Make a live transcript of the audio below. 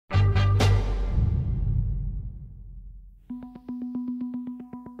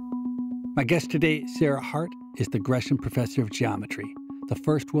My guest today, Sarah Hart, is the Gresham Professor of Geometry, the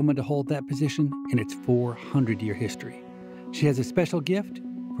first woman to hold that position in its 400-year history. She has a special gift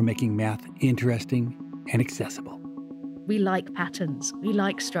for making math interesting and accessible. We like patterns, we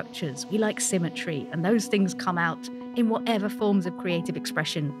like structures, we like symmetry, and those things come out in whatever forms of creative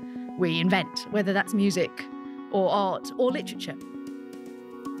expression we invent, whether that's music or art or literature.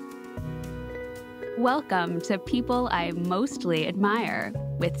 Welcome to People I Mostly Admire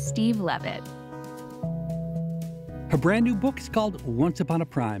with Steve Levitt. Her brand new book is called Once Upon a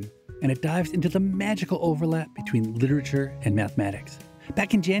Prime, and it dives into the magical overlap between literature and mathematics.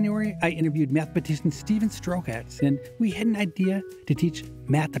 Back in January, I interviewed mathematician Stephen Strokatz, and we had an idea to teach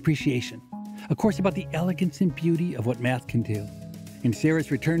math appreciation, a course about the elegance and beauty of what math can do. In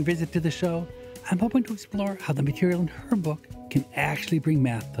Sarah's return visit to the show, I'm hoping to explore how the material in her book can actually bring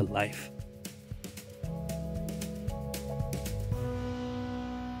math to life.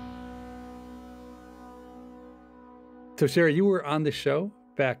 So, Sarah, you were on the show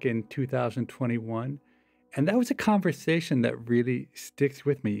back in 2021, and that was a conversation that really sticks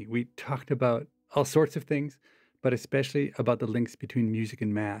with me. We talked about all sorts of things, but especially about the links between music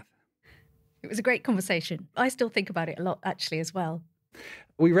and math. It was a great conversation. I still think about it a lot, actually, as well.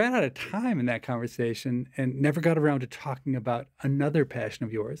 We ran out of time in that conversation and never got around to talking about another passion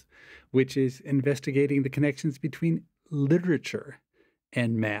of yours, which is investigating the connections between literature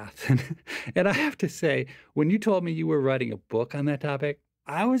and math. And I have to say, when you told me you were writing a book on that topic,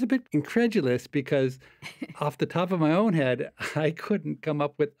 I was a bit incredulous because off the top of my own head, I couldn't come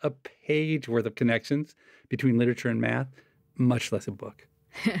up with a page worth of connections between literature and math, much less a book.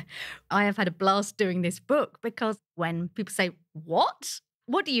 I have had a blast doing this book because when people say, what?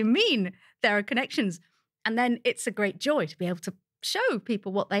 What do you mean there are connections? And then it's a great joy to be able to show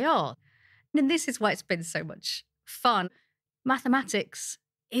people what they are. And this is why it's been so much fun. Mathematics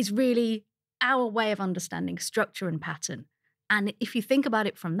is really our way of understanding structure and pattern. And if you think about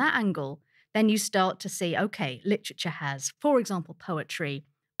it from that angle, then you start to see, okay, literature has, for example, poetry.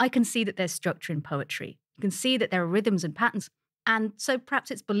 I can see that there's structure in poetry. You can see that there are rhythms and patterns. And so perhaps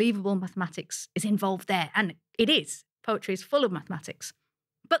it's believable mathematics is involved there. And it is. Poetry is full of mathematics.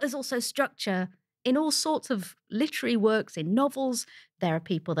 But there's also structure in all sorts of literary works, in novels. There are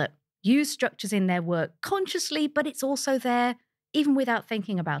people that use structures in their work consciously, but it's also there even without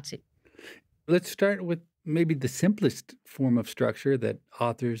thinking about it. Let's start with maybe the simplest form of structure that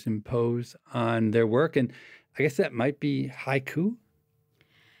authors impose on their work. And I guess that might be haiku.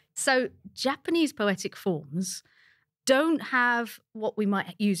 So Japanese poetic forms don't have what we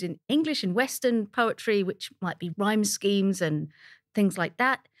might use in English and Western poetry, which might be rhyme schemes and things like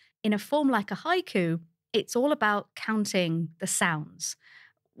that. In a form like a haiku, it's all about counting the sounds.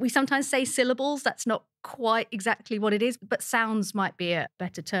 We sometimes say syllables. That's not quite exactly what it is, but sounds might be a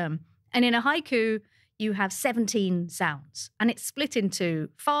better term. And in a haiku, you have 17 sounds, and it's split into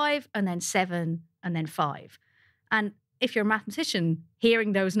 5 and then 7 and then 5. And if you're a mathematician,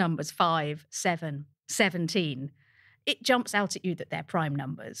 hearing those numbers, 5, 7, 17, it jumps out at you that they're prime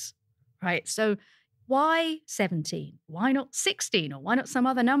numbers, right? So why 17? Why not 16? Or why not some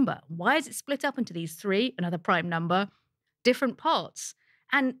other number? Why is it split up into these 3, another prime number, different parts?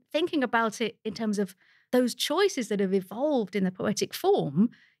 And thinking about it in terms of those choices that have evolved in the poetic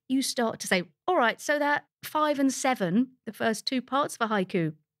form, you start to say, all right, so that 5 and 7, the first 2 parts of a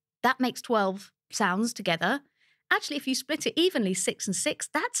haiku, that makes 12 sounds together. Actually, if you split it evenly, 6 and 6,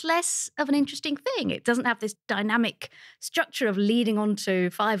 that's less of an interesting thing. It doesn't have this dynamic structure of leading on to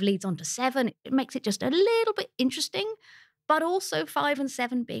 5 leads on to 7. It makes it just a little bit interesting, but also 5 and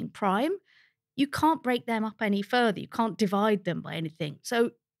 7 being prime, you can't break them up any further. You can't divide them by anything.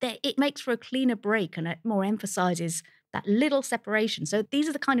 So it makes for a cleaner break and it more emphasizes that little separation. So these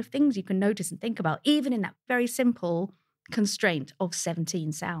are the kind of things you can notice and think about, even in that very simple constraint of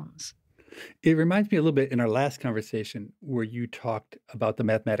 17 sounds. It reminds me a little bit in our last conversation where you talked about the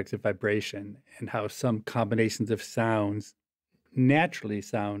mathematics of vibration and how some combinations of sounds naturally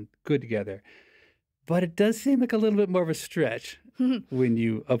sound good together. But it does seem like a little bit more of a stretch when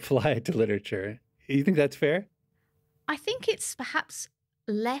you apply it to literature. You think that's fair? I think it's perhaps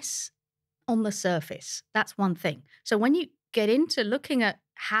less on the surface. That's one thing. So when you get into looking at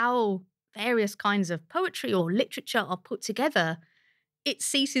how various kinds of poetry or literature are put together, it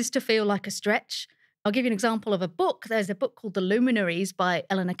ceases to feel like a stretch. I'll give you an example of a book. There's a book called The Luminaries by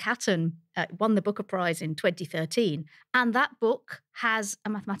Eleanor Catton. It won the Booker Prize in 2013. And that book has a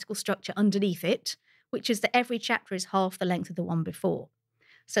mathematical structure underneath it, which is that every chapter is half the length of the one before.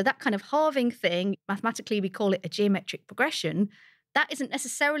 So that kind of halving thing, mathematically we call it a geometric progression, that isn't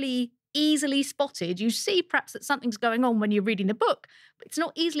necessarily easily spotted. You see perhaps that something's going on when you're reading the book, but it's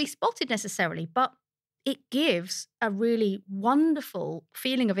not easily spotted necessarily. But it gives a really wonderful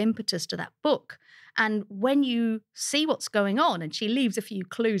feeling of impetus to that book. And when you see what's going on, and she leaves a few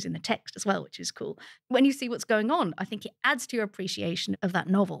clues in the text as well, which is cool. When you see what's going on, I think it adds to your appreciation of that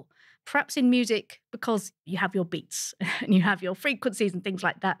novel. Perhaps in music, because you have your beats and you have your frequencies and things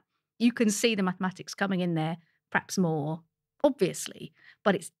like that, you can see the mathematics coming in there, perhaps more obviously,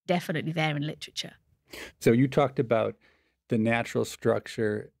 but it's definitely there in literature. So you talked about the natural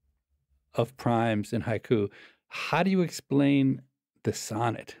structure of primes in haiku. How do you explain the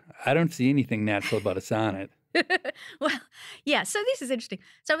sonnet? I don't see anything natural about a sonnet. Well, yeah, so this is interesting.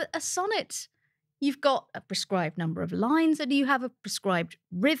 So a sonnet, you've got a prescribed number of lines and you have a prescribed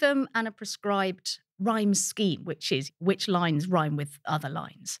rhythm and a prescribed rhyme scheme, which is which lines rhyme with other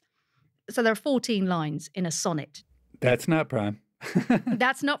lines. So there are 14 lines in a sonnet. That's not prime.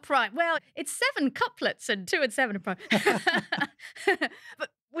 That's not prime. Well, it's 7 couplets and 2 and 7 are prime. But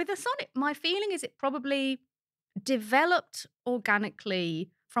with a sonnet, my feeling is it probably developed organically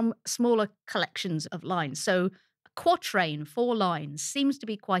from smaller collections of lines. So a quatrain, 4 lines, seems to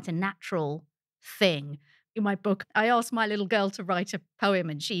be quite a natural thing. In my book, I asked my little girl to write a poem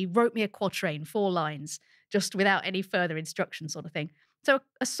and she wrote me a quatrain, 4 lines, just without any further instruction sort of thing. So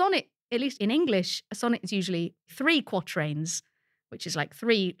a sonnet, at least in English, a sonnet is usually 3 quatrains, which is like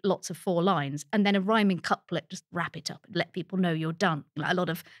 3 lots of 4 lines, and then a rhyming couplet, just wrap it up and let people know you're done. Like a lot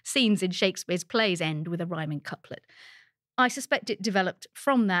of scenes in Shakespeare's plays end with a rhyming couplet. I suspect it developed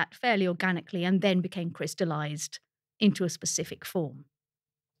from that fairly organically and then became crystallized into a specific form.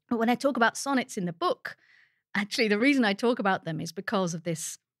 But when I talk about sonnets in the book, actually the reason I talk about them is because of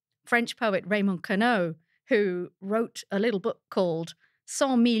this French poet Raymond Queneau, who wrote a little book called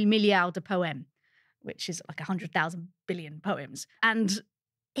 100 000 milliards de poèmes, which is like 100,000 billion poems. And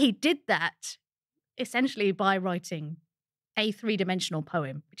he did that essentially by writing a 3-dimensional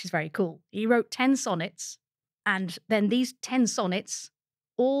poem, which is very cool. He wrote 10 sonnets, and then these 10 sonnets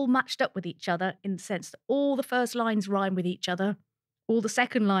all matched up with each other in the sense that all the first lines rhyme with each other, all the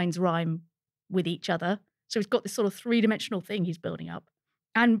second lines rhyme with each other. So he's got this sort of 3-dimensional thing he's building up.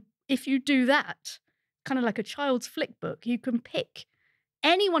 And if you do that, kind of like a child's flick book, you can pick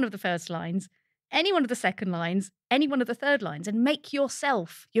any one of the first lines, any one of the second lines, any one of the third lines, and make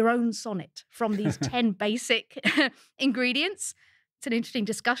yourself your own sonnet from these 10 basic ingredients. It's an interesting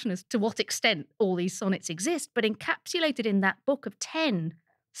discussion as to what extent all these sonnets exist, but encapsulated in that book of 10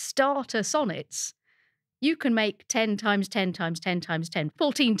 starter sonnets, you can make 10 times 10 times 10 times 10,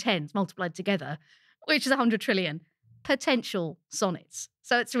 14 tens multiplied together, which is 100 trillion potential sonnets.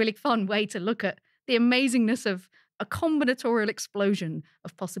 So it's a really fun way to look at the amazingness of a combinatorial explosion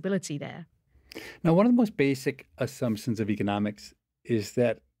of possibility there. Now, one of the most basic assumptions of economics is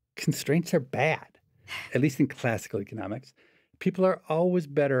that constraints are bad, at least in classical economics. People are always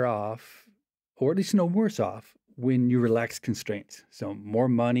better off, or at least no worse off, when you relax constraints. So more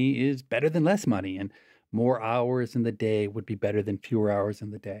money is better than less money, and more hours in the day would be better than fewer hours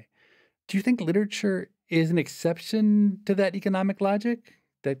in the day. Do you think literature is an exception to that economic logic,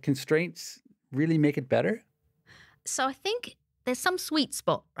 that constraints really make it better? So I think there's some sweet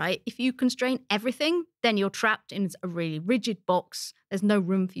spot, right? If you constrain everything, then you're trapped in a really rigid box. There's no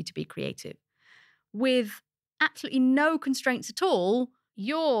room for you to be creative. With absolutely no constraints at all,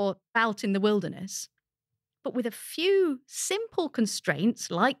 you're out in the wilderness. But with a few simple constraints,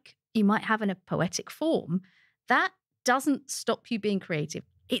 like you might have in a poetic form, that doesn't stop you being creative.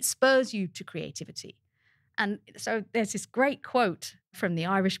 It spurs you to creativity. And so there's this great quote from the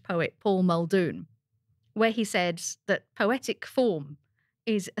Irish poet Paul Muldoon, where he said that poetic form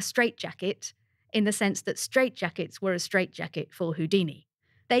is a straitjacket in the sense that straitjackets were a straitjacket for Houdini.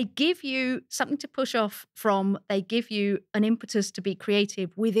 They give you something to push off from. They give you an impetus to be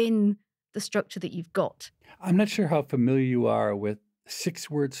creative within the structure that you've got. I'm not sure how familiar you are with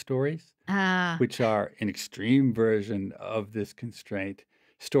 6-word stories, which are an extreme version of this constraint.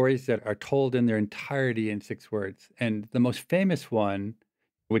 Stories that are told in their entirety in 6 words. And the most famous one,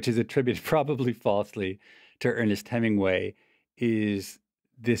 which is attributed probably falsely to Ernest Hemingway, is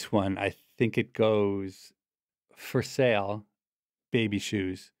this one. I think it goes, for sale, baby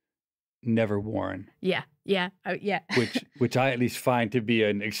shoes, never worn. Yeah. Oh, yeah. which I at least find to be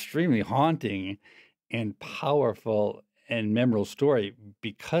an extremely haunting and powerful and memorable story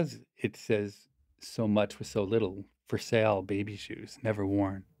because it says so much with so little. For sale, baby shoes, never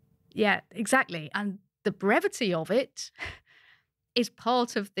worn. Yeah, exactly. And the brevity of it is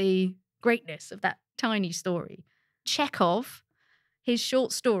part of the greatness of that tiny story. Chekhov, his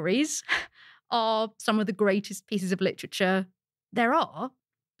short stories are some of the greatest pieces of literature there are.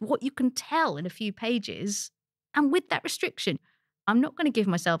 what you can tell in a few pages. And with that restriction, I'm not going to give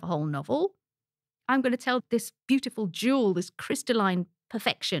myself a whole novel. I'm going to tell this beautiful jewel, this crystalline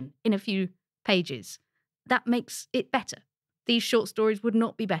perfection in a few pages. That makes it better. These short stories would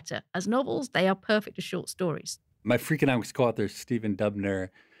not be better. As novels, they are perfect as short stories. My Freakonomics co-author, Stephen Dubner,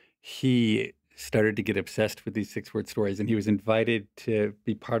 he started to get obsessed with these 6-word stories, and he was invited to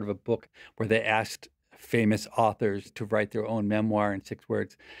be part of a book where they asked famous authors to write their own memoir in 6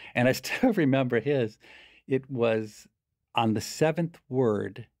 words. And I still remember his. It was on the 7th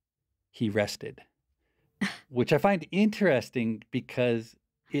word, he rested, which I find interesting because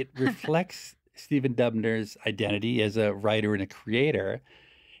it reflects Stephen Dubner's identity as a writer and a creator,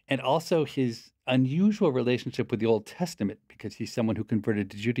 and also his unusual relationship with the Old Testament, because he's someone who converted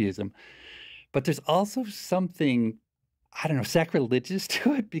to Judaism. But there's also something, I don't know, sacrilegious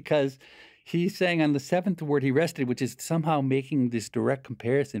to it, because he's saying on the 7th word he rested, which is somehow making this direct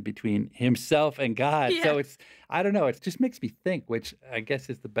comparison between himself and God. Yeah. So it's, I don't know, it just makes me think, which I guess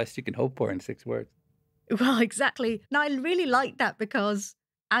is the best you can hope for in 6 words. Well, exactly. Now, I really like that because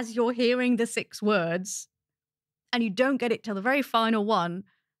as you're hearing the 6 words and you don't get it till the very final one,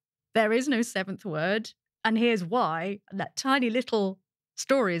 there is no 7th word. And here's why. That tiny little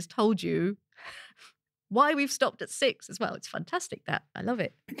story has told you why we've stopped at 6 as well. It's fantastic, that. I love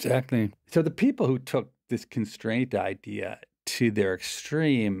it. Exactly. So the people who took this constraint idea to their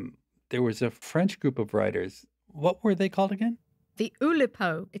extreme, there was a French group of writers. What were they called again? The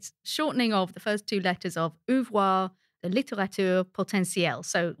Oulipo, it's shortening of the first 2 letters of Ouvroir de Littérature Potentielle,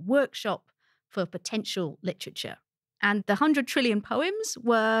 so workshop for potential literature. And the 100 Trillion Poems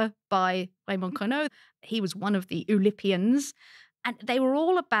were by Raymond Queneau. He was one of the Oulipians, and they were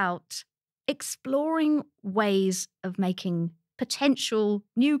all about exploring ways of making potential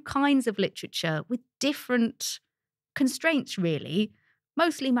new kinds of literature with different constraints, really,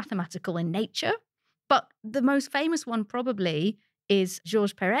 mostly mathematical in nature. But the most famous one probably is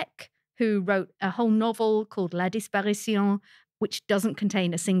Georges Perec, who wrote a whole novel called La Disparition, which doesn't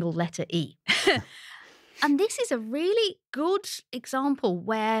contain a single letter E. And this is a really good example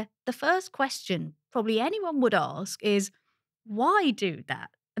where the first question probably anyone would ask is, why do that?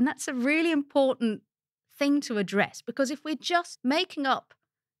 And that's a really important thing to address, because if we're just making up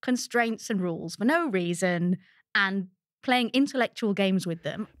constraints and rules for no reason and playing intellectual games with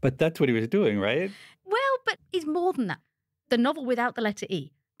them. But that's what he was doing, right? Well, but it's more than that. The novel without the letter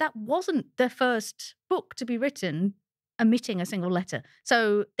E, that wasn't the first book to be written omitting a single letter.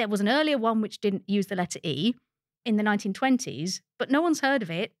 So there was an earlier one which didn't use the letter E in the 1920s, but no one's heard of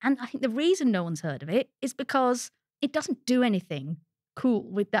it. And I think the reason no one's heard of it is because it doesn't do anything cool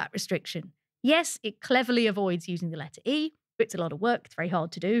with that restriction. Yes, it cleverly avoids using the letter E. It's a lot of work. It's very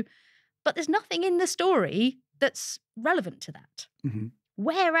hard to do. But there's nothing in the story that's relevant to that. Mm-hmm.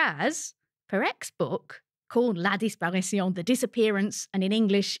 Whereas Perec's book, called La Disparition, The Disappearance, and in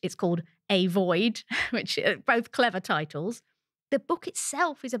English it's called A Void, which are both clever titles. The book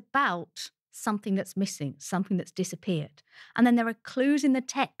itself is about something that's missing, something that's disappeared. And then there are clues in the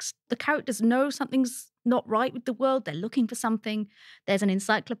text. The characters know something's not right with the world. They're looking for something. There's an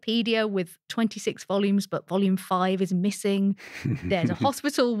encyclopedia with 26 volumes, but volume 5 is missing. There's a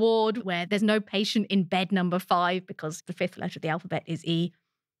hospital ward where there's no patient in bed number 5 because the 5th letter of the alphabet is E.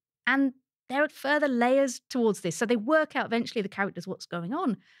 And there are further layers towards this. So they work out eventually the characters what's going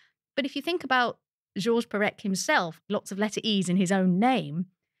on. But if you think about Georges Perec himself, lots of letter E's in his own name,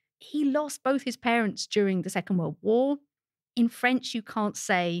 he lost both his parents during the Second World War. In French, you can't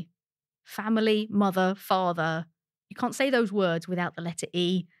say family, mother, father. You can't say those words without the letter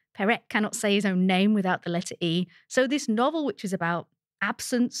E. Perec cannot say his own name without the letter E. So this novel, which is about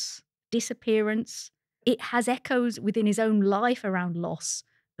absence, disappearance, it has echoes within his own life around loss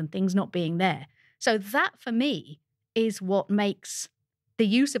and things not being there. So that, for me, is what makes the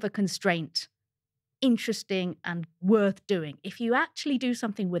use of a constraint interesting and worth doing. If you actually do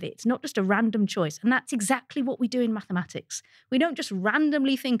something with it, it's not just a random choice. And that's exactly what we do in mathematics. We don't just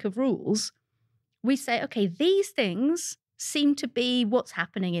randomly think of rules. We say, okay, these things seem to be what's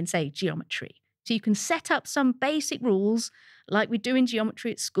happening in, say, geometry. So you can set up some basic rules like we do in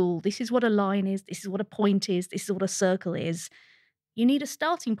geometry at school. This is what a line is. This is what a point is. This is what a circle is. You need a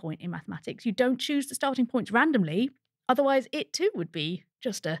starting point in mathematics. You don't choose the starting points randomly. Otherwise, it too would be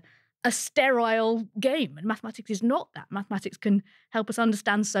just a sterile game. And mathematics is not that. Mathematics can help us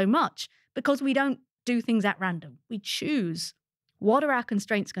understand so much because we don't do things at random. We choose what are our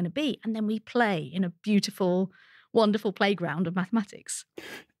constraints going to be, and then we play in a beautiful, wonderful playground of mathematics.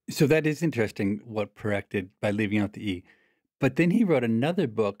 So that is interesting what Perec did by leaving out the E. But then he wrote another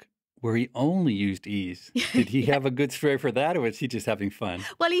book where he only used E's. Did he have a good story for that, or was he just having fun?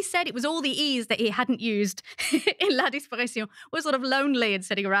 Well, he said it was all the E's that he hadn't used in La Disparition, was sort of lonely and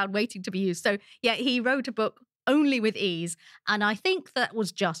sitting around waiting to be used. So, yeah, he wrote a book only with E's. And I think that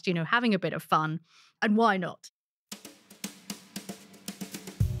was just, having a bit of fun. And why not?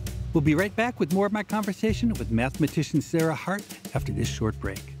 We'll be right back with more of my conversation with mathematician Sarah Hart after this short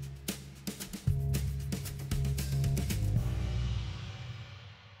break.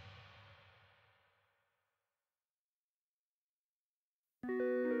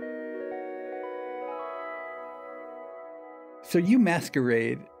 So you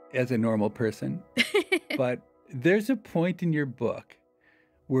masquerade as a normal person, but there's a point in your book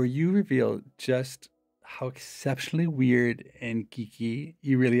where you reveal just how exceptionally weird and geeky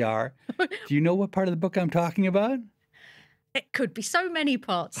you really are. Do you know what part of the book I'm talking about? It could be so many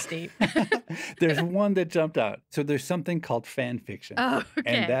parts, Steve. There's one that jumped out. So there's something called fan fiction. Oh, okay.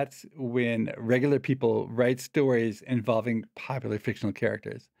 And that's when regular people write stories involving popular fictional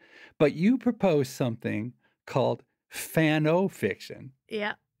characters. But you propose something called fan-o-fiction.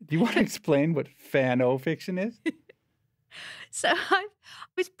 Yeah. Do you want to explain what fan-o-fiction is? So I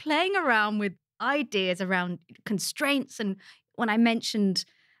was playing around with ideas around constraints. And when I mentioned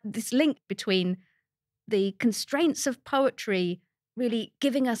this link between the constraints of poetry really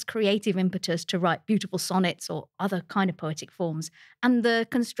giving us creative impetus to write beautiful sonnets or other kind of poetic forms, and the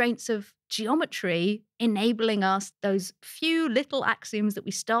constraints of geometry enabling us, those few little axioms that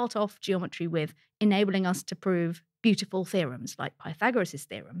we start off geometry with, enabling us to prove beautiful theorems like Pythagoras'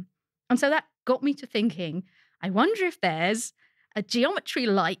 theorem. And so that got me to thinking, I wonder if there's a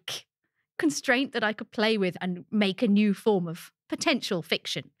geometry-like constraint that I could play with and make a new form of potential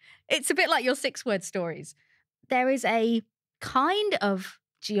fiction. It's a bit like your 6-word stories. There is a kind of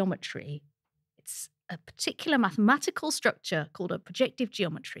geometry. It's a particular mathematical structure called a projective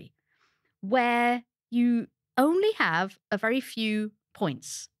geometry, where you only have a very few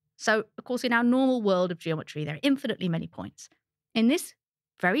points. So, of course, in our normal world of geometry, there are infinitely many points. In this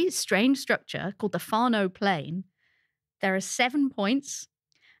very strange structure called the Fano plane, there are 7 points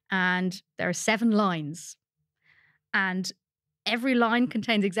and there are 7 lines. And every line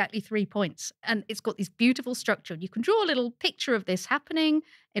contains exactly 3 points. And it's got this beautiful structure. You can draw a little picture of this happening.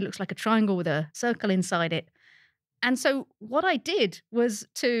 It looks like a triangle with a circle inside it. And so what I did was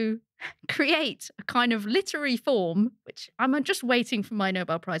to create a kind of literary form, which I'm just waiting for my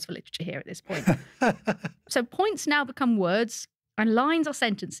Nobel Prize for Literature here at this point. So points now become words and lines are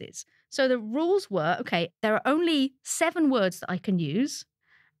sentences. So the rules were, okay, there are only 7 words that I can use,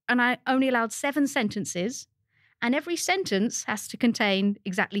 and I only allowed 7 sentences, and every sentence has to contain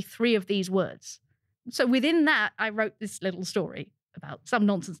exactly 3 of these words. So within that, I wrote this little story about some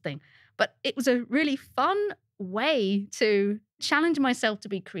nonsense thing. But it was a really fun way to challenge myself to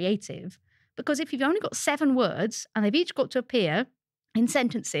be creative, because if you've only got 7 words and they've each got to appear in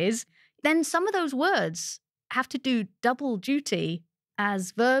sentences, then some of those words have to do double duty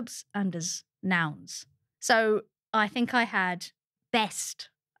as verbs and as nouns. So I think I had best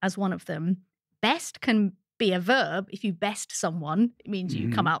as one of them. Best can be a verb. If you best someone, it means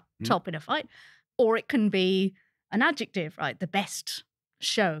you come out top in a fight. Or it can be an adjective, right? The best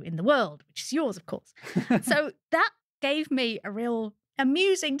show in the world, which is yours, of course. So that gave me a real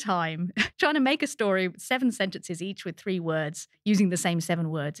amusing time trying to make a story with 7 sentences, each with 3 words, using the same 7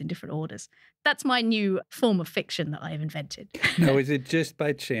 words in different orders. That's my new form of fiction that I have invented. Now, is it just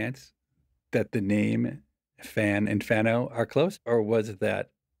by chance that the name fan and fano are close, or was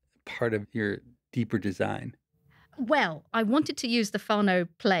that part of your deeper design? Well, I wanted to use the Fano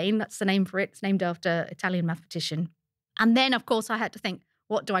plane. That's the name for it. It's named after an Italian mathematician. And then, of course, I had to think,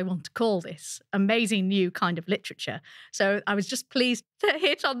 what do I want to call this amazing new kind of literature? So I was just pleased to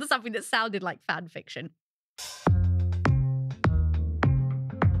hit on something that sounded like fan fiction.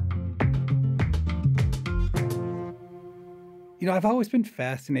 I've always been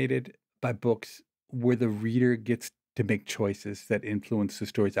fascinated by books where the reader gets to make choices that influence the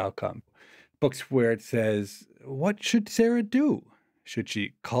story's outcome. Books where it says, what should Sarah do? Should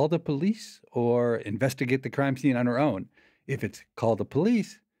she call the police or investigate the crime scene on her own? If it's call the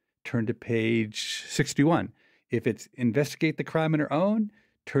police, turn to page 61. If it's investigate the crime on her own,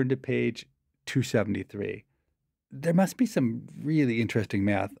 turn to page 273. There must be some really interesting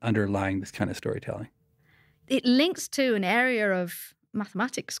math underlying this kind of storytelling. It links to an area of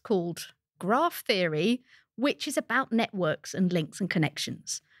mathematics called graph theory, which is about networks and links and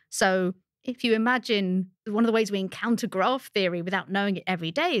connections. So if you imagine one of the ways we encounter graph theory without knowing it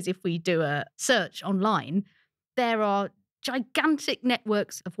every day is if we do a search online, there are gigantic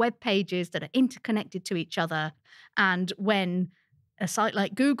networks of web pages that are interconnected to each other. And when a site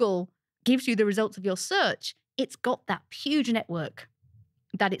like Google gives you the results of your search, it's got that huge network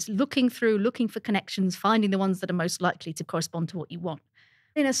that it's looking through, looking for connections, finding the ones that are most likely to correspond to what you want.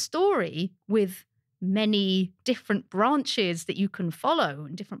 In a story with many different branches that you can follow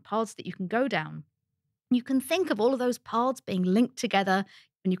and different paths that you can go down, you can think of all of those paths being linked together,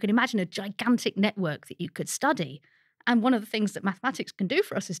 and you can imagine a gigantic network that you could study. And one of the things that mathematics can do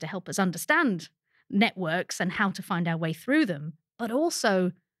for us is to help us understand networks and how to find our way through them, but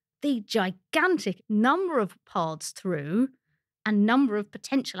also the gigantic number of paths through and number of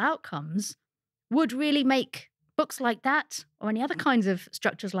potential outcomes would really make books like that or any other kinds of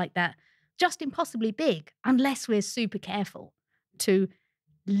structures like that just impossibly big unless we're super careful to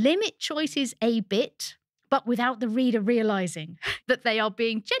limit choices a bit, but without the reader realizing that they are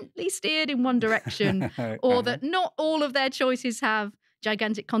being gently steered in one direction or that not all of their choices have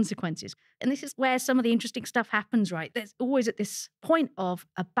gigantic consequences. And this is where some of the interesting stuff happens, right? There's always at this point of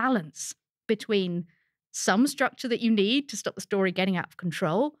a balance between some structure that you need to stop the story getting out of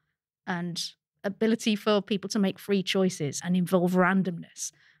control and ability for people to make free choices and involve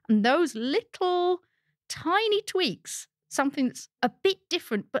randomness. And those little tiny tweaks, something that's a bit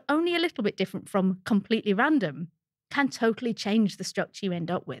different, but only a little bit different from completely random, can totally change the structure you end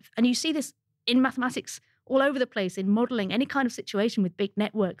up with. And you see this in mathematics all over the place, in modeling any kind of situation with big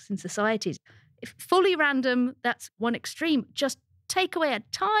networks in societies. If fully random, that's one extreme. Just take away a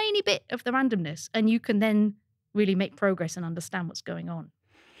tiny bit of the randomness, and you can then really make progress and understand what's going on.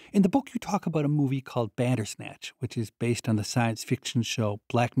 In the book, you talk about a movie called Bandersnatch, which is based on the science fiction show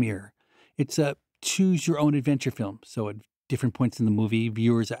Black Mirror. It's a choose-your-own-adventure film, so at different points in the movie,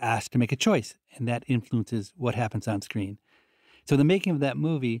 viewers are asked to make a choice, and that influences what happens on screen. So the making of that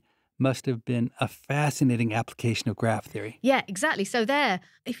movie must have been a fascinating application of graph theory. Yeah, exactly. So there,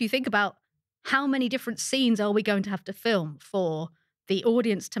 if you think about how many different scenes are we going to have to film for the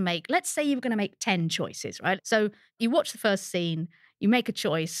audience to make, let's say you're going to make 10 choices, right? So you watch the first scene, you make a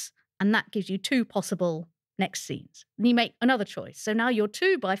choice, and that gives you 2 possible next scenes. And you make another choice. So now your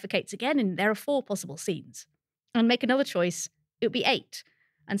 2 bifurcates again, and there are 4 possible scenes. And make another choice, it would be 8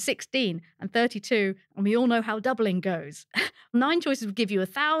 and 16 and 32. And we all know how doubling goes. 9 choices would give you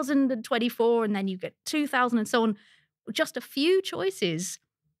 1,024, and then you get 2,000 and so on. Just a few choices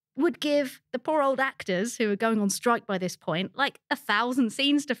would give the poor old actors who are going on strike by this point, like 1,000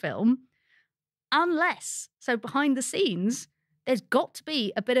 scenes to film. Unless, so behind the scenes, there's got to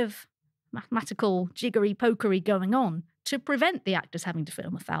be a bit of mathematical jiggery-pokery going on to prevent the actors having to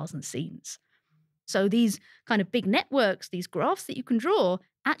film 1,000 scenes. So these kind of big networks, these graphs that you can draw,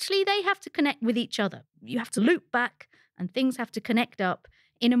 actually they have to connect with each other. You have to loop back and things have to connect up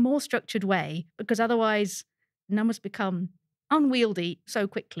in a more structured way, because otherwise numbers become unwieldy so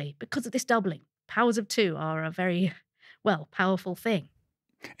quickly because of this doubling. Powers of 2 are a very, powerful thing.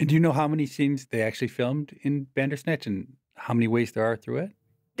 And do you know how many scenes they actually filmed in Bandersnatch and how many ways there are through it?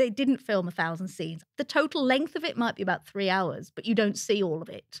 They didn't film 1,000 scenes. The total length of it might be about 3 hours, but you don't see all of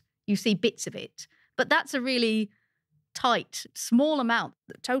it. You see bits of it. But that's a really tight, small amount.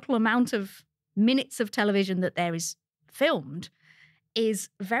 The total amount of minutes of television that there is filmed is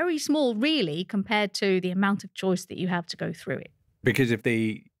very small, really, compared to the amount of choice that you have to go through it. Because if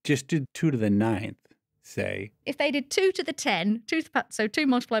they just did 2 to the 9th, say. If they did 2 to the 10, so 2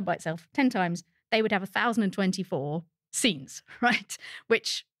 multiplied by itself 10 times, they would have 1,024 scenes, right?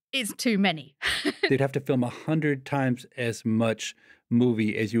 Which is too many. They'd have to film 100 times as much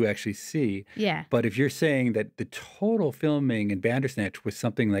movie as you actually see. Yeah. But if you're saying that the total filming in Bandersnatch was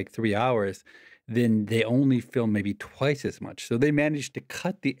something like 3 hours, then they only film maybe twice as much. So they managed to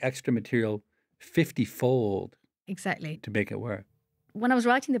cut the extra material 50-fold. Exactly. To make it work. When I was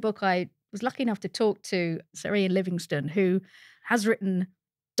writing the book, I was lucky enough to talk to Sarah Livingston, who has written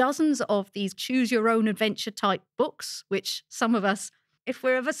dozens of these choose-your-own-adventure type books, which some of us, if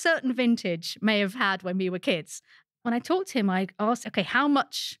we're of a certain vintage, may have had when we were kids. When I talked to him, I asked, okay, how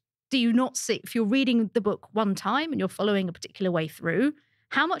much do you not see? If you're reading the book one time and you're following a particular way through,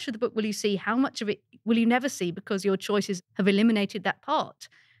 how much of the book will you see? How much of it will you never see because your choices have eliminated that part?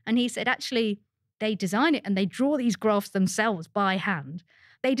 And he said, actually, they design it and they draw these graphs themselves by hand.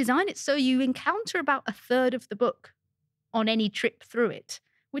 They design it so you encounter about a third of the book on any trip through it,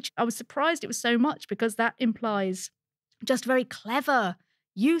 which I was surprised it was so much, because that implies just very clever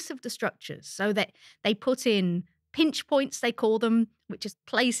use of the structures, so that they put in pinch points, they call them, which is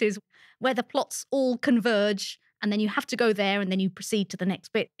places where the plots all converge, and then you have to go there and then you proceed to the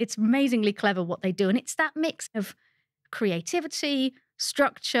next bit. It's amazingly clever what they do. And it's that mix of creativity,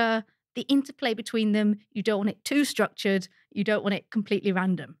 structure, the interplay between them. You don't want it too structured. You don't want it completely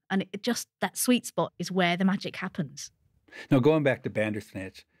random. And it just, that sweet spot is where the magic happens. Now, going back to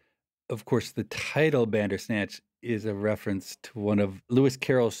Bandersnatch, of course, the title Bandersnatch is a reference to one of Lewis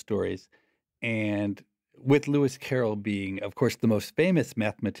Carroll's stories. And with Lewis Carroll being, of course, the most famous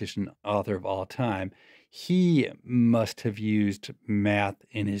mathematician author of all time, he must have used math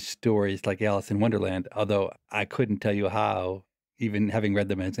in his stories like Alice in Wonderland, although I couldn't tell you how, even having read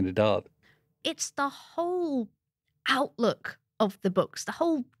them as an adult. It's the whole outlook of the books, the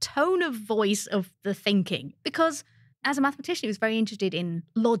whole tone of voice of the thinking. Because as a mathematician, he was very interested in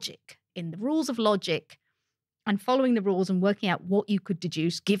logic, in the rules of logic, and following the rules and working out what you could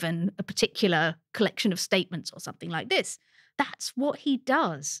deduce given a particular collection of statements or something like this. That's what he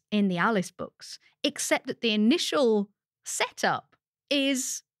does in the Alice books, except that the initial setup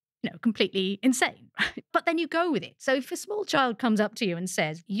is, completely insane. But then you go with it. So if a small child comes up to you and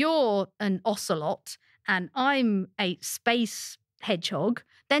says, you're an ocelot and I'm a space hedgehog,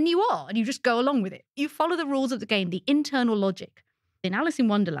 then you are, and you just go along with it. You follow the rules of the game, the internal logic. In Alice in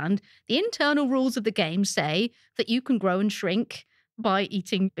Wonderland, the internal rules of the game say that you can grow and shrink by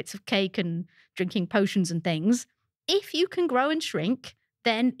eating bits of cake and drinking potions and things. If you can grow and shrink,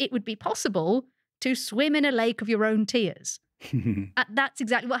 then it would be possible to swim in a lake of your own tears. That's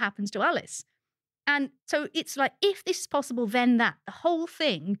exactly what happens to Alice. And so it's like, if this is possible, then that. The whole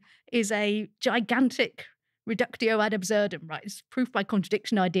thing is a gigantic reductio ad absurdum, right? It's proof by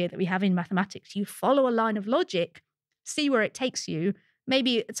contradiction idea that we have in mathematics. You follow a line of logic, see where it takes you.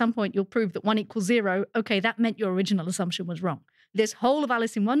 Maybe at some point you'll prove that 1 equals 0. Okay, that meant your original assumption was wrong. This whole of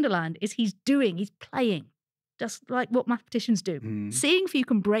Alice in Wonderland is he's playing, just like what mathematicians do, seeing if you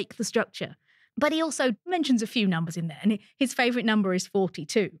can break the structure. But he also mentions a few numbers in there, and his favourite number is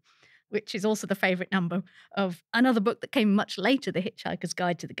 42, which is also the favourite number of another book that came much later, The Hitchhiker's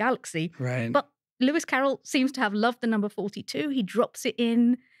Guide to the Galaxy. Right. But Lewis Carroll seems to have loved the number 42. He drops it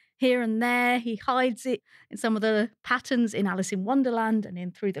in here and there. He hides it in some of the patterns in Alice in Wonderland and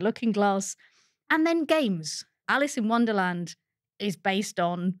in Through the Looking Glass. And then games. Alice in Wonderland is based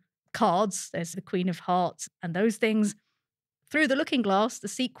on cards. There's the Queen of Hearts and those things. Through the Looking Glass, the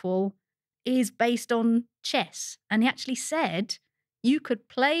sequel, is based on chess. And he actually said you could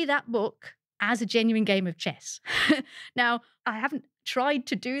play that book as a genuine game of chess. Now, I haven't tried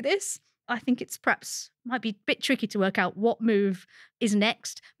to do this. I think it's might be a bit tricky to work out what move is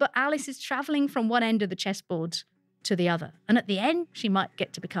next. But Alice is traveling from one end of the chessboard to the other. And at the end, she might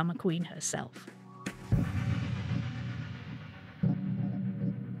get to become a queen herself.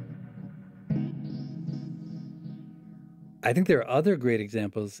 I think there are other great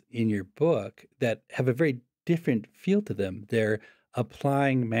examples in your book that have a very different feel to them. They're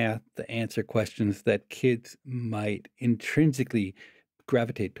applying math to answer questions that kids might intrinsically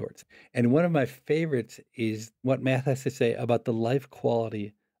gravitate towards. And one of my favorites is what math has to say about the life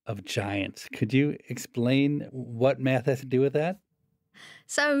quality of giants. Could you explain what math has to do with that?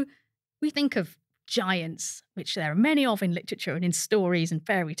 So we think of giants, which there are many of in literature and in stories and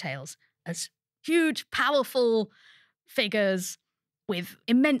fairy tales, as huge, powerful figures with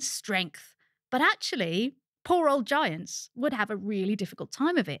immense strength. But actually, poor old giants would have a really difficult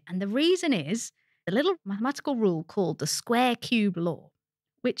time of it. And the reason is a little mathematical rule called the square cube law,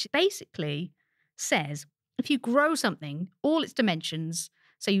 which basically says if you grow something, all its dimensions,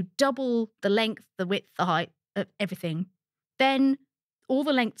 so you double the length, the width, the height of everything, then all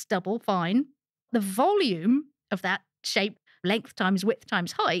the lengths double, fine. The volume of that shape, length times width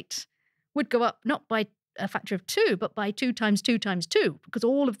times height, would go up not by a factor of 2, but by 2 times 2 times 2, because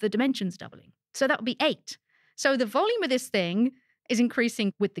all of the dimensions doubling. So that would be 8. So the volume of this thing is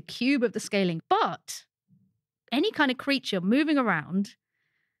increasing with the cube of the scaling. But any kind of creature moving around,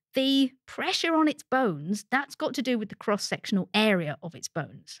 the pressure on its bones, that's got to do with the cross-sectional area of its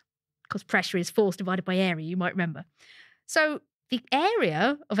bones, because pressure is force divided by area, you might remember. So the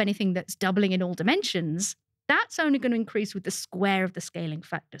area of anything that's doubling in all dimensions, that's only going to increase with the square of the scaling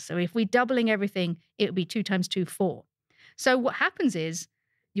factor. So if we're doubling everything, it would be 2 times 2, 4. So what happens is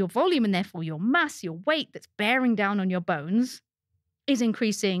your volume and therefore your mass, your weight that's bearing down on your bones is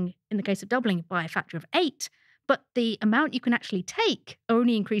increasing, in the case of doubling, by a factor of 8. But the amount you can actually take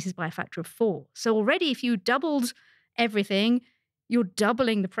only increases by a factor of 4. So already if you doubled everything, you're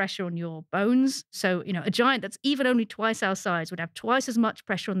doubling the pressure on your bones. So, a giant that's even only twice our size would have twice as much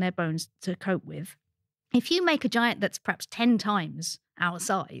pressure on their bones to cope with. If you make a giant that's perhaps 10 times our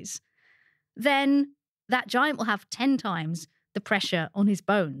size, then that giant will have 10 times the pressure on his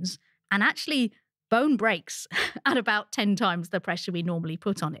bones. And actually, bone breaks at about 10 times the pressure we normally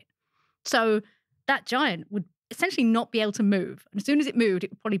put on it. So that giant would essentially not be able to move. And as soon as it moved,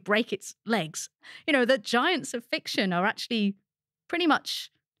 it would probably break its legs. The giants of fiction are actually pretty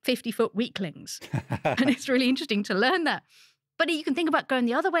much 50-foot weaklings. And it's really interesting to learn that. But you can think about going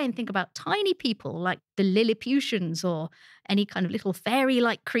the other way and think about tiny people like the Lilliputians or any kind of little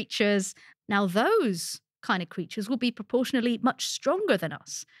fairy-like creatures. Now, those kind of creatures will be proportionally much stronger than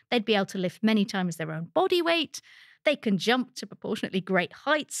us. They'd be able to lift many times their own body weight. They can jump to proportionately great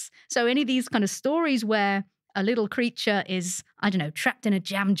heights. So any of these kind of stories where a little creature is, I don't know, trapped in a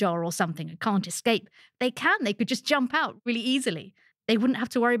jam jar or something and can't escape, they could just jump out really easily. They wouldn't have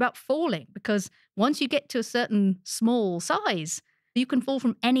to worry about falling because once you get to a certain small size, you can fall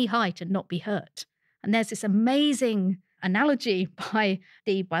from any height and not be hurt. And there's this amazing analogy by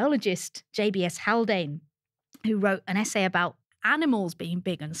the biologist J.B.S. Haldane, who wrote an essay about animals being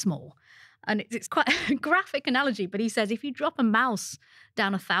big and small. And it's quite a graphic analogy, but he says if you drop a mouse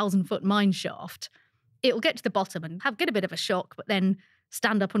down a 1,000-foot mine shaft, it'll get to the bottom and get a bit of a shock, but then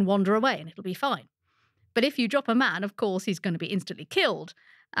stand up and wander away and it'll be fine. But if you drop a man, of course, he's going to be instantly killed.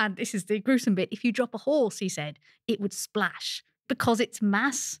 And this is the gruesome bit. If you drop a horse, he said, it would splash because its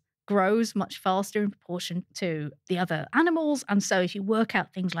mass grows much faster in proportion to the other animals. And so if you work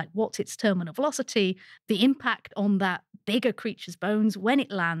out things like what's its terminal velocity, the impact on that bigger creature's bones when it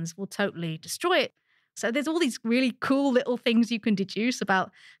lands will totally destroy it. So there's all these really cool little things you can deduce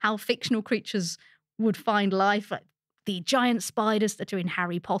about how fictional creatures would find life, like the giant spiders that are in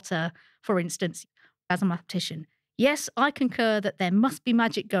Harry Potter, for instance. As a mathematician, yes, I concur that there must be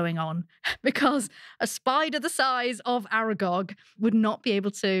magic going on because a spider the size of Aragog would not be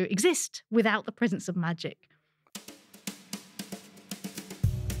able to exist without the presence of magic.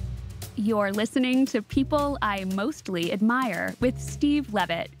 You're listening to People I Mostly Admire with Steve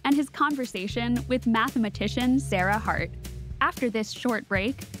Levitt and his conversation with mathematician Sarah Hart. After this short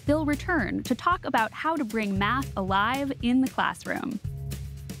break, they'll return to talk about how to bring math alive in the classroom.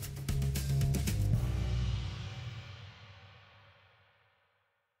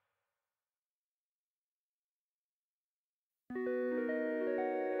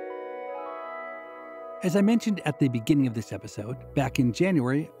 As I mentioned at the beginning of this episode, back in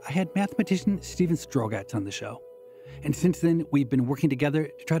January, I had mathematician Steven Strogatz on the show. And since then, we've been working together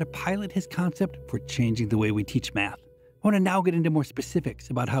to try to pilot his concept for changing the way we teach math. I want to now get into more specifics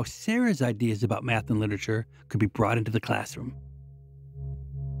about how Sarah's ideas about math and literature could be brought into the classroom.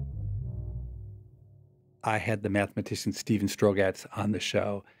 I had the mathematician Steven Strogatz on the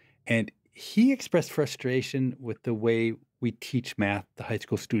show, and he expressed frustration with the way we teach math to high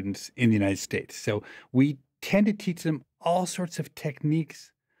school students in the United States. So we tend to teach them all sorts of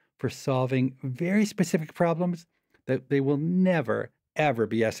techniques for solving very specific problems that they will never, ever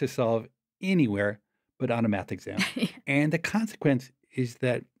be asked to solve anywhere but on a math exam. And the consequence is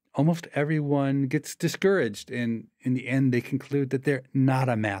that almost everyone gets discouraged, and in the end, they conclude that they're not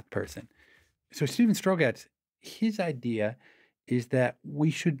a math person. So Steven Strogatz, his idea is that we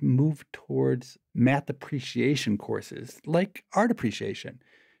should move towards math appreciation courses, like art appreciation,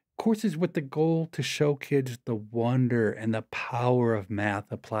 courses with the goal to show kids the wonder and the power of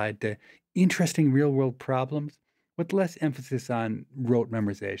math applied to interesting real-world problems with less emphasis on rote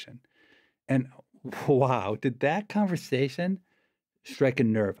memorization. And wow, did that conversation strike a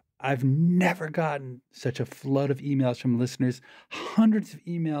nerve? I've never gotten such a flood of emails from listeners, hundreds of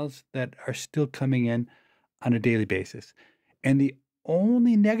emails that are still coming in on a daily basis. And the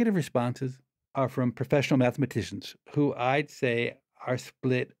only negative responses are from professional mathematicians who I'd say are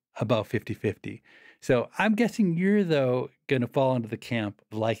split about 50-50. So I'm guessing you're, though, going to fall into the camp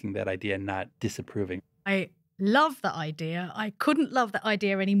of liking that idea and not disapproving. I love that idea. I couldn't love that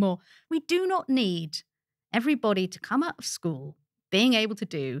idea anymore. We do not need everybody to come out of school being able to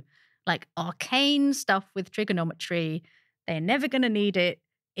do like arcane stuff with trigonometry. They're never going to need it.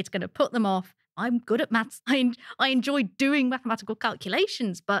 It's going to put them off. I'm good at maths. I enjoy doing mathematical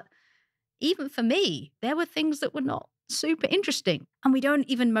calculations, but even for me, there were things that were not super interesting. And we don't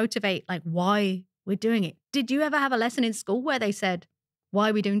even motivate like why we're doing it. Did you ever have a lesson in school where they said, why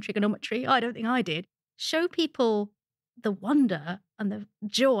are we doing trigonometry? I don't think I did. Show people the wonder and the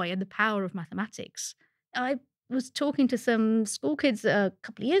joy and the power of mathematics. I was talking to some school kids a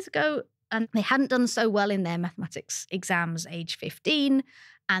couple of years ago, and they hadn't done so well in their mathematics exams age 15.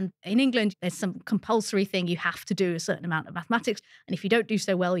 And in England, there's some compulsory thing. You have to do a certain amount of mathematics. And if you don't do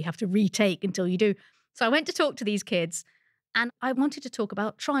so well, you have to retake until you do. So I went to talk to these kids, and I wanted to talk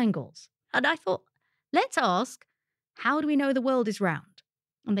about triangles. And I thought, let's ask, how do we know the world is round?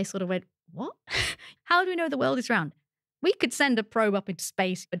 And they sort of went, what? How do we know the world is round? We could send a probe up into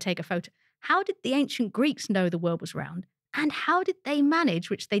space and take a photo. How did the ancient Greeks know the world was round? And how did they manage,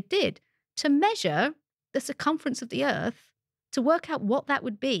 which they did, to measure the circumference of the Earth to work out what that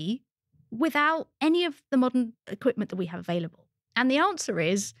would be without any of the modern equipment that we have available? And the answer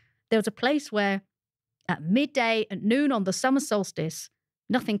is there was a place where at midday, at noon on the summer solstice,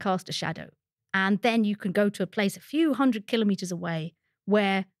 nothing cast a shadow. And then you can go to a place a few 100 kilometers away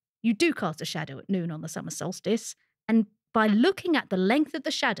where you do cast a shadow at noon on the summer solstice. And by looking at the length of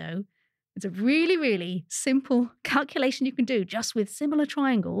the shadow, it's a really, really simple calculation you can do just with similar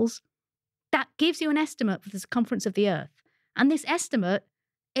triangles that gives you an estimate for the circumference of the Earth. And this estimate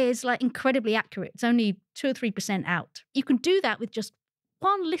is like incredibly accurate. It's only 2 or 3% out. You can do that with just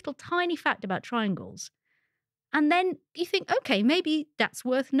one little tiny fact about triangles. And then you think, okay, maybe that's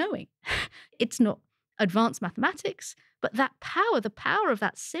worth knowing. It's not advanced mathematics, but that power, the power of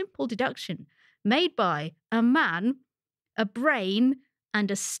that simple deduction made by a man, a brain, and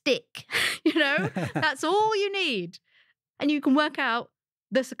a stick, that's all you need. And you can work out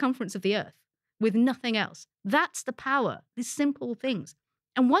the circumference of the Earth with nothing else. That's the power, these simple things.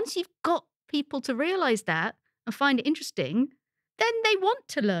 And once you've got people to realize that and find it interesting, then they want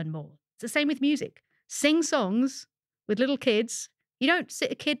to learn more. It's the same with music. Sing songs with little kids. You don't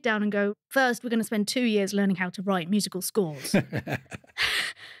sit a kid down and go, first, we're going to spend 2 years learning how to write musical scores.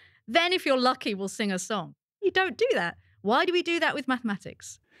 Then, if you're lucky, we'll sing a song. You don't do that. Why do we do that with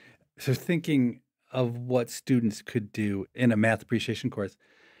mathematics? So thinking of what students could do in a math appreciation course,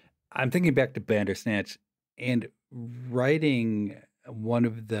 I'm thinking back to Bandersnatch and writing one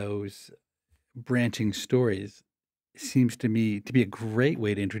of those branching stories seems to me to be a great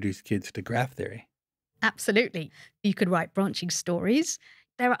way to introduce kids to graph theory. Absolutely. You could write branching stories.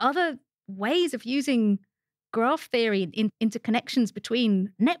 There are other ways of using graph theory in interconnections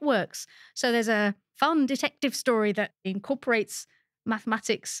between networks. So there's a fun detective story that incorporates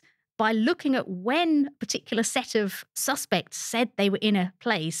mathematics by looking at when a particular set of suspects said they were in a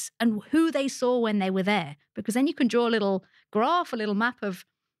place and who they saw when they were there. Because then you can draw a little graph, a little map of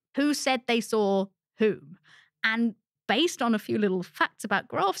who said they saw whom. And based on a few little facts about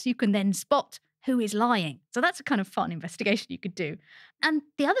graphs, you can then spot who is lying. So that's a kind of fun investigation you could do. And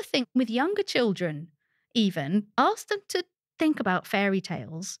the other thing with younger children, even, ask them to think about fairy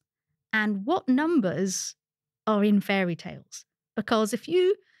tales and what numbers are in fairy tales. Because if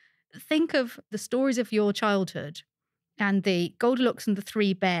you think of the stories of your childhood and the Goldilocks and the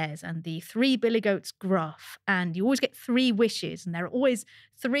 3 bears and the 3 billy goats graph, and you always get 3 wishes, and there are always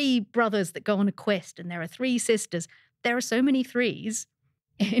 3 brothers that go on a quest, and there are 3 sisters. There are so many 3s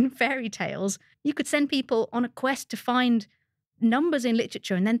in fairy tales. You could send people on a quest to find numbers in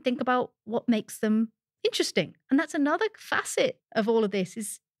literature and then think about what makes them interesting. And that's another facet of all of this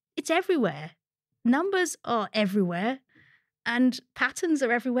is it's everywhere. Numbers are everywhere and patterns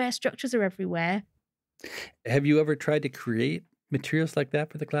are everywhere, structures are everywhere. Have you ever tried to create materials like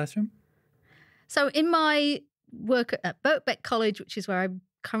that for the classroom? So in my work at Birkbeck College, which is where I'm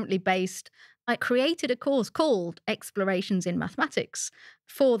currently based, I created a course called Explorations in Mathematics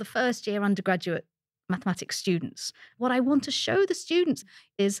for the first year undergraduate mathematics students. What I want to show the students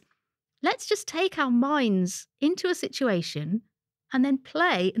is let's just take our minds into a situation and then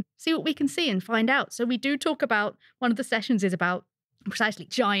play and see what we can see and find out. So we do talk about, one of the sessions is about precisely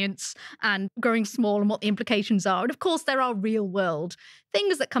giants and growing small and what the implications are. And of course, there are real world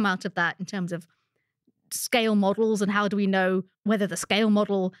things that come out of that in terms of scale models and how do we know whether the scale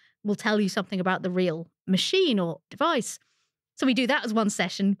model will tell you something about the real machine or device. So we do that as one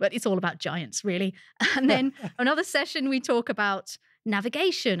session, but it's all about giants, really. And then another session, we talk about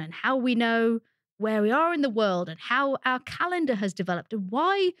navigation and how we know where we are in the world and how our calendar has developed and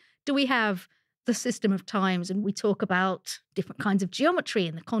why do we have the system of times. And we talk about different kinds of geometry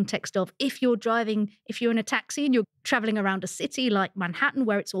in the context of if you're in a taxi and you're traveling around a city like Manhattan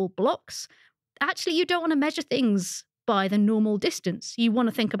where it's all blocks, actually you don't want to measure things by the normal distance. You want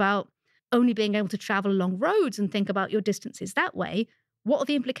to think about only being able to travel along roads and think about your distances that way. What are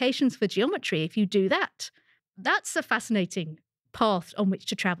the implications for geometry if you do that? That's a fascinating path on which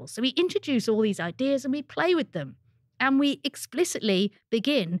to travel. So we introduce all these ideas and we play with them. And we explicitly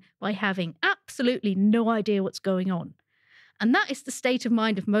begin by having absolutely no idea what's going on. And that is the state of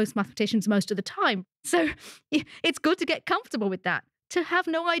mind of most mathematicians most of the time. So it's good to get comfortable with that, to have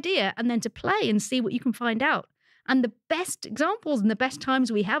no idea and then to play and see what you can find out. And the best examples and the best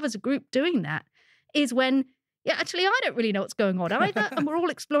times we have as a group doing that is when, actually, I don't really know what's going on either. And we're all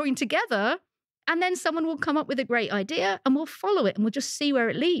exploring together. And then someone will come up with a great idea and we'll follow it and we'll just see where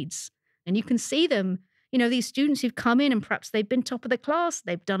it leads. And you can see them, these students who've come in and perhaps they've been top of the class,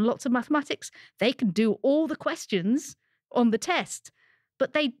 they've done lots of mathematics, they can do all the questions on the test,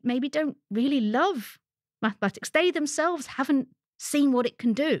 but they maybe don't really love mathematics. They themselves haven't seen what it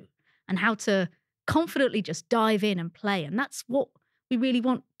can do and how to confidently just dive in and play. And that's what we really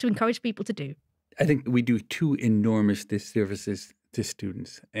want to encourage people to do. I think we do two enormous disservices to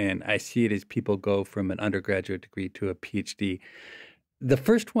students, and I see it as people go from an undergraduate degree to a PhD. The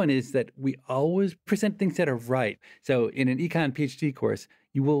first one is that we always present things that are right. So in an econ PhD course,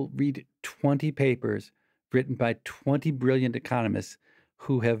 you will read 20 papers written by 20 brilliant economists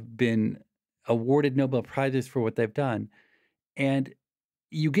who have been awarded Nobel Prizes for what they've done. And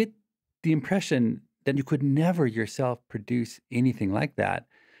you get the impression that you could never yourself produce anything like that.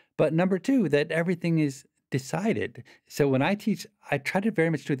 But number two, that everything is decided. So when I teach, I try to very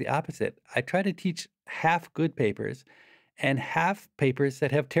much do the opposite. I try to teach half good papers and half papers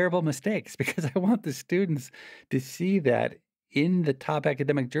that have terrible mistakes because I want the students to see that in the top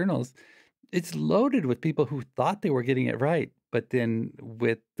academic journals, it's loaded with people who thought they were getting it right. But then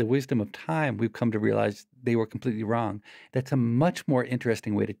with the wisdom of time, we've come to realize they were completely wrong. That's a much more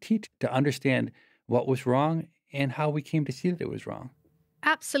interesting way to teach, to understand what was wrong and how we came to see that it was wrong.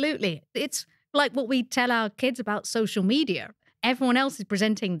 Absolutely. It's like what we tell our kids about social media. Everyone else is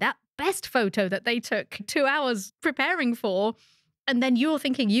presenting that best photo that they took 2 hours preparing for. And then you're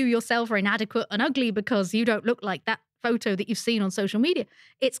thinking you yourself are inadequate and ugly because you don't look like that photo that you've seen on social media.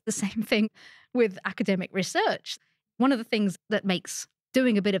 It's the same thing with academic research. One of the things that makes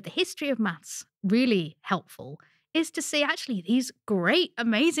doing a bit of the history of maths really helpful is to see actually these great,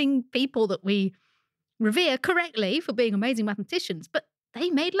 amazing people that we revere correctly for being amazing mathematicians, but they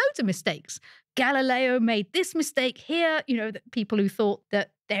made loads of mistakes. Galileo made this mistake here, that people who thought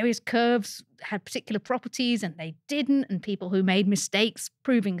that various curves had particular properties and they didn't, and people who made mistakes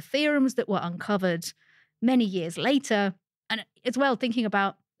proving theorems that were uncovered many years later. And as well, thinking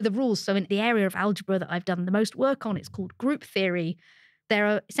about the rules. So in the area of algebra that I've done the most work on, it's called group theory. There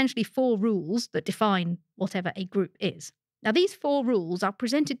are essentially 4 rules that define whatever a group is. Now, these 4 rules are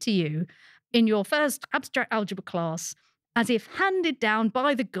presented to you in your first abstract algebra class as if handed down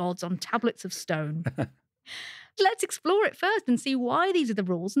by the gods on tablets of stone. Let's explore it first and see why these are the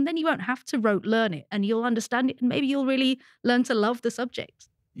rules, and then you won't have to rote learn it, and you'll understand it, and maybe you'll really learn to love the subject.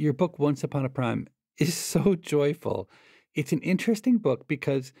 Your book, Once Upon a Prime, is so joyful. It's an interesting book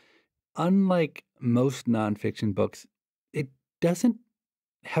because unlike most nonfiction books, it doesn't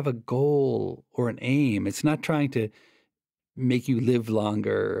have a goal or an aim. It's not trying to make you live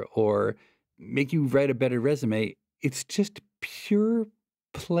longer or make you write a better resume. It's just pure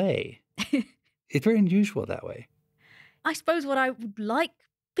play. It's very unusual that way. I suppose what I would like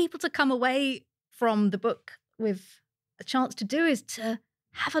people to come away from the book with a chance to do is to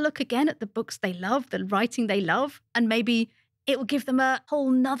have a look again at the books they love, the writing they love, and maybe it will give them a whole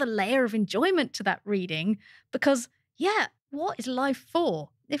nother layer of enjoyment to that reading. Because, what is life for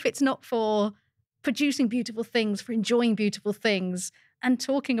if it's not for producing beautiful things, for enjoying beautiful things, and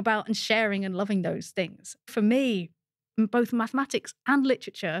talking about and sharing and loving those things? For me, both mathematics and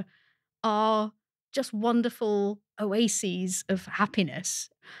literature are just wonderful oases of happiness.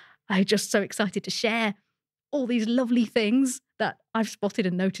 I'm just so excited to share all these lovely things that I've spotted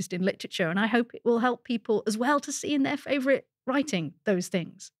and noticed in literature. And I hope it will help people as well to see in their favorite writing those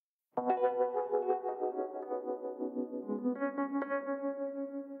things.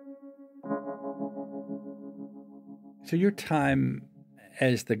 So your time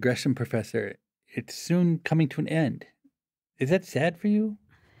as the Gresham professor, it's soon coming to an end. Is that sad for you?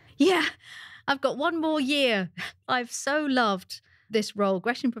 Yeah, I've got one more year. I've so loved this role,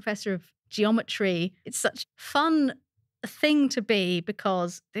 Gresham Professor of Geometry. It's such a fun thing to be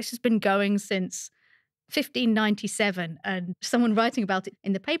because this has been going since 1597, and someone writing about it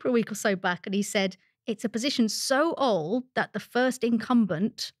in the paper a week or so back, and he said it's a position so old that the first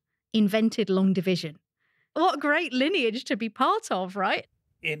incumbent invented long division. What a great lineage to be part of, right?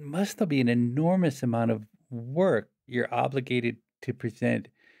 It must be an enormous amount of work. You're obligated to present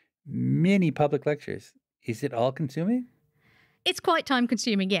many public lectures. Is it all consuming? It's quite time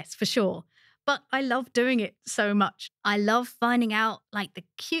consuming, yes, for sure. But I love doing it so much. I love finding out like the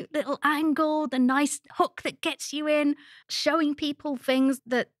cute little angle, the nice hook that gets you in, showing people things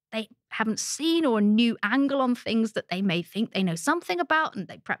that they haven't seen or a new angle on things that they may think they know something about and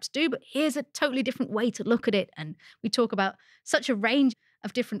they perhaps do, but here's a totally different way to look at it. And we talk about such a range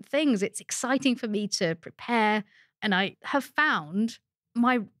of different things. It's exciting for me to prepare. And I have found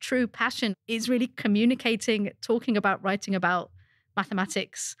my true passion is really communicating, talking about, writing about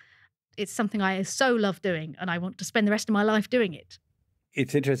mathematics. It's something I so love doing, and I want to spend the rest of my life doing it.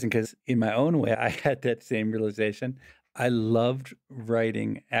 It's interesting because in my own way, I had that same realization. I loved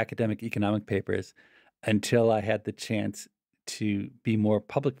writing academic economic papers until I had the chance to be more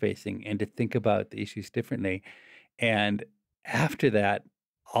public facing and to think about the issues differently. And after that,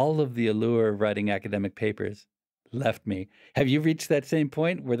 all of the allure of writing academic papers left me. Have you reached that same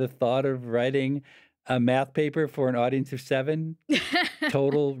point where the thought of writing a math paper for an audience of 7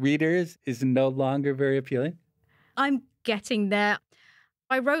 total readers is no longer very appealing? I'm getting there.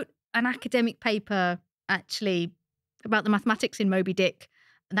 I wrote an academic paper, actually, about the mathematics in Moby Dick,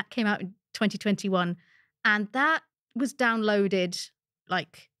 and that came out in 2021. And that was downloaded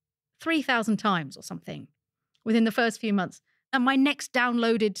like 3,000 times or something within the first few months. And my next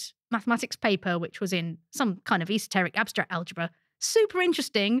downloaded mathematics paper, which was in some kind of esoteric abstract algebra, super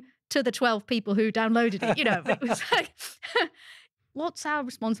interesting to the 12 people who downloaded it. It was like, what's our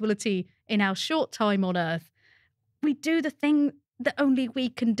responsibility in our short time on Earth? We do the thing that only we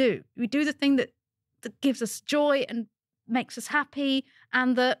can do. We do the thing that gives us joy and makes us happy,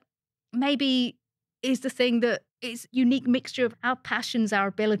 and that maybe is the thing that is unique mixture of our passions, our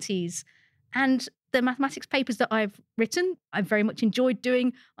abilities. And the mathematics papers that I've written, I've very much enjoyed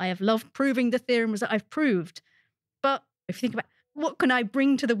doing. I have loved proving the theorems that I've proved. But if you think about what can I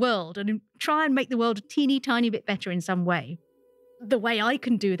bring to the world and try and make the world a teeny tiny bit better in some way, the way I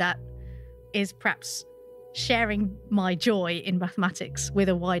can do that is perhaps sharing my joy in mathematics with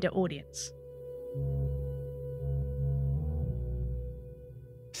a wider audience.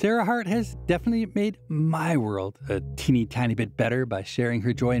 Sarah Hart has definitely made my world a teeny tiny bit better by sharing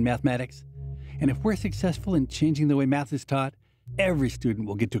her joy in mathematics. And if we're successful in changing the way math is taught, every student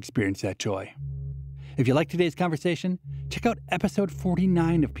will get to experience that joy. If you like today's conversation, check out episode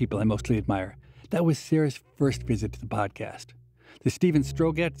 49 of People I Mostly Admire. That was Sarah's first visit to the podcast. The Stephen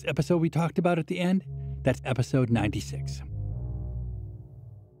Strogatz episode we talked about at the end, that's episode 96.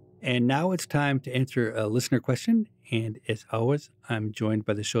 And now it's time to answer a listener question. And as always, I'm joined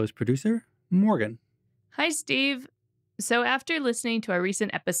by the show's producer, Morgan. Hi, Steve. So after listening to our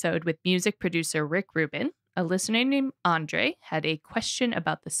recent episode with music producer Rick Rubin, a listener named Andre had a question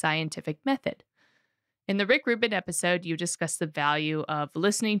about the scientific method. In the Rick Rubin episode, you discussed the value of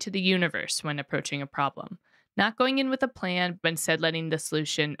listening to the universe when approaching a problem, not going in with a plan, but instead letting the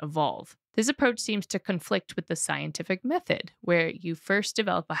solution evolve. This approach seems to conflict with the scientific method, where you first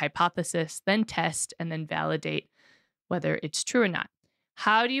develop a hypothesis, then test, and then validate whether it's true or not.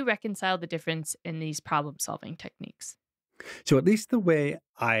 How do you reconcile the difference in these problem-solving techniques? So at least the way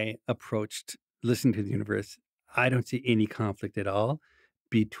I approached listening to the universe, I don't see any conflict at all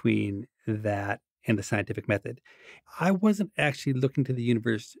between that and the scientific method. I wasn't actually looking to the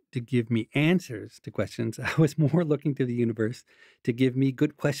universe to give me answers to questions. I was more looking to the universe to give me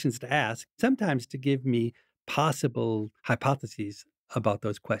good questions to ask, sometimes to give me possible hypotheses about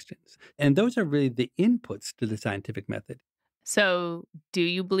those questions. And those are really the inputs to the scientific method. So do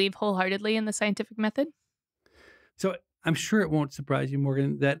you believe wholeheartedly in the scientific method? So I'm sure it won't surprise you,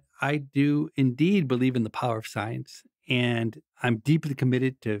 Morgan, that I do indeed believe in the power of science. And I'm deeply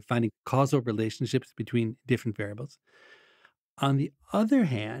committed to finding causal relationships between different variables. On the other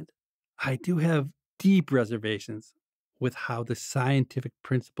hand, I do have deep reservations with how the scientific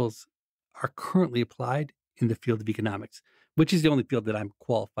principles are currently applied in the field of economics, which is the only field that I'm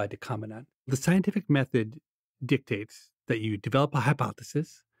qualified to comment on. The scientific method dictates that you develop a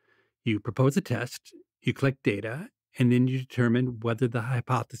hypothesis, you propose a test, you collect data, and then you determine whether the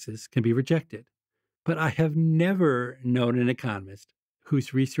hypothesis can be rejected. But I have never known an economist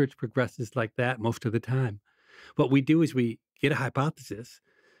whose research progresses like that most of the time. What we do is we get a hypothesis,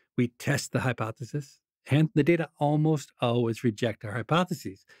 we test the hypothesis, and the data almost always reject our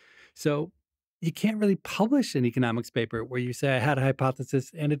hypotheses. So you can't really publish an economics paper where you say, I had a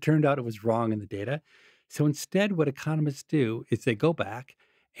hypothesis and it turned out it was wrong in the data. So instead, what economists do is they go back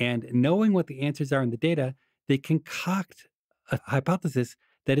and, knowing what the answers are in the data, they concoct a hypothesis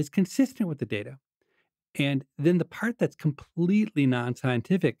that is consistent with the data. And then the part that's completely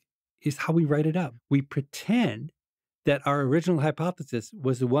non-scientific is how we write it up. We pretend that our original hypothesis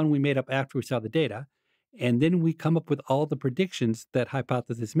was the one we made up after we saw the data, and then we come up with all the predictions that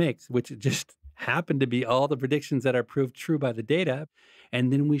hypothesis makes, which just happen to be all the predictions that are proved true by the data.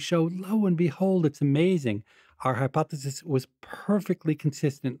 And then we show, lo and behold, it's amazing. Our hypothesis was perfectly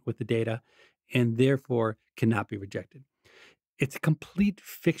consistent with the data and therefore cannot be rejected. It's a complete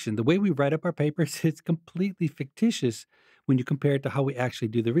fiction. The way we write up our papers is completely fictitious when you compare it to how we actually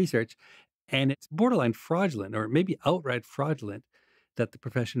do the research. And it's borderline fraudulent, or maybe outright fraudulent, that the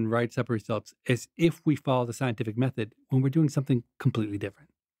profession writes up results as if we follow the scientific method when we're doing something completely different.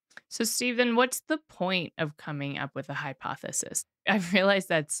 So, Stephen, what's the point of coming up with a hypothesis? I've realized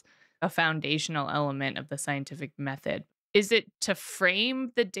that's a foundational element of the scientific method. Is it to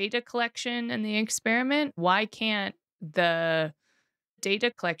frame the data collection and the experiment? Why can't the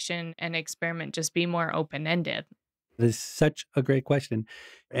data collection and experiment just be more open-ended? This is such a great question.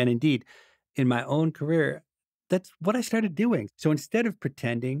 And indeed, in my own career, that's what I started doing. So instead of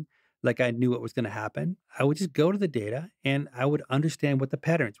pretending like I knew what was going to happen, I would just go to the data and I would understand what the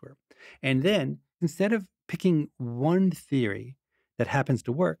patterns were. And then instead of picking one theory that happens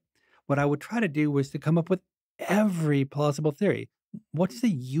to work, what I would try to do was to come up with every plausible theory. What's the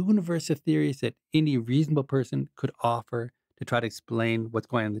universe of theories that any reasonable person could offer to try to explain what's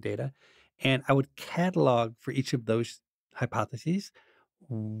going on in the data? And I would catalog for each of those hypotheses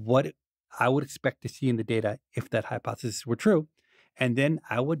what I would expect to see in the data if that hypothesis were true. And then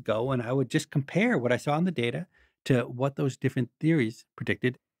I would go and I would just compare what I saw in the data to what those different theories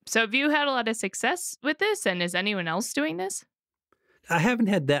predicted. So have you had a lot of success with this? And is anyone else doing this? I haven't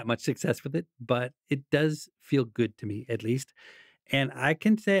had that much success with it, but it does feel good to me, at least. And I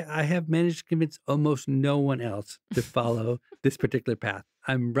can say I have managed to convince almost no one else to follow this particular path.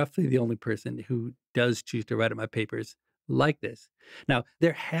 I'm roughly the only person who does choose to write up my papers like this. Now,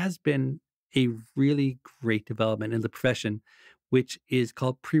 there has been a really great development in the profession, which is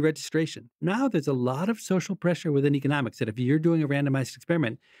called pre-registration. Now there's a lot of social pressure within economics that if you're doing a randomized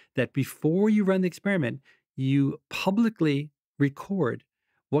experiment, that before you run the experiment, you publicly record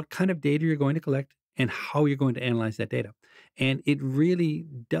what kind of data you're going to collect and how you're going to analyze that data. And it really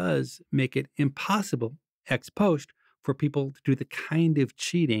does make it impossible ex post for people to do the kind of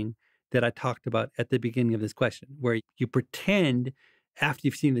cheating that I talked about at the beginning of this question, where you pretend after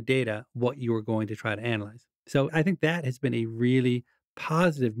you've seen the data what you are going to try to analyze. So I think that has been a really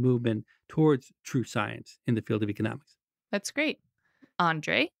positive movement towards true science in the field of economics. That's great.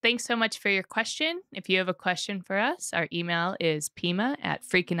 Andre, thanks so much for your question. If you have a question for us, our email is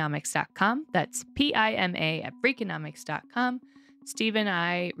pima@freakonomics.com. That's PIMA@freakonomics.com. Steve and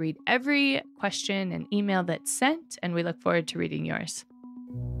I read every question and email that's sent, and we look forward to reading yours.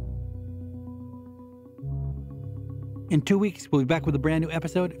 In 2 weeks, we'll be back with a brand new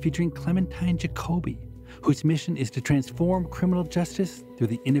episode featuring Clementine Jacoby, whose mission is to transform criminal justice through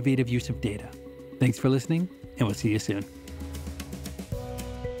the innovative use of data. Thanks for listening, and we'll see you soon.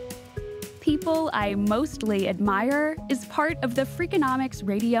 People I Mostly Admire is part of the Freakonomics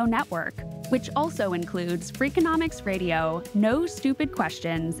Radio Network, which also includes Freakonomics Radio, No Stupid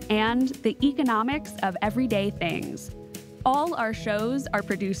Questions, and The Economics of Everyday Things. All our shows are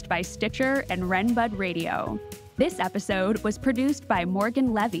produced by Stitcher and Renbud Radio. This episode was produced by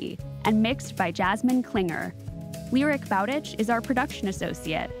Morgan Levy and mixed by Jasmine Klinger. Lyric Bowditch is our production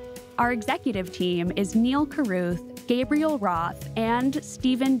associate. Our executive team is Neil Carruth, Gabriel Roth, and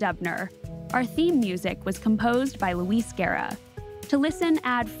Stephen Dubner. Our theme music was composed by Luis Guerra. To listen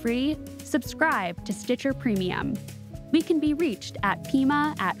ad-free, subscribe to Stitcher Premium. We can be reached at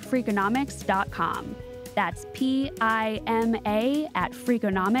pima@freakonomics.com. That's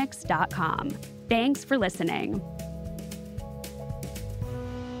PIMA@freakonomics.com. Thanks for listening.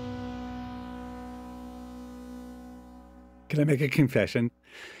 Can I make a confession?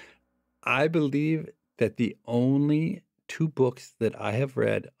 I believe that the only 2 books that I have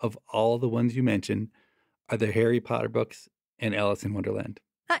read of all the ones you mentioned are the Harry Potter books and Alice in Wonderland.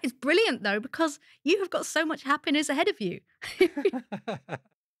 That is brilliant, though, because you have got so much happiness ahead of you.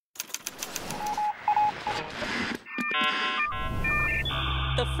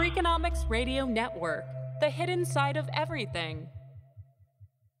 The Freakonomics Radio Network, the hidden side of everything.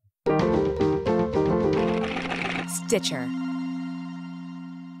 Stitcher.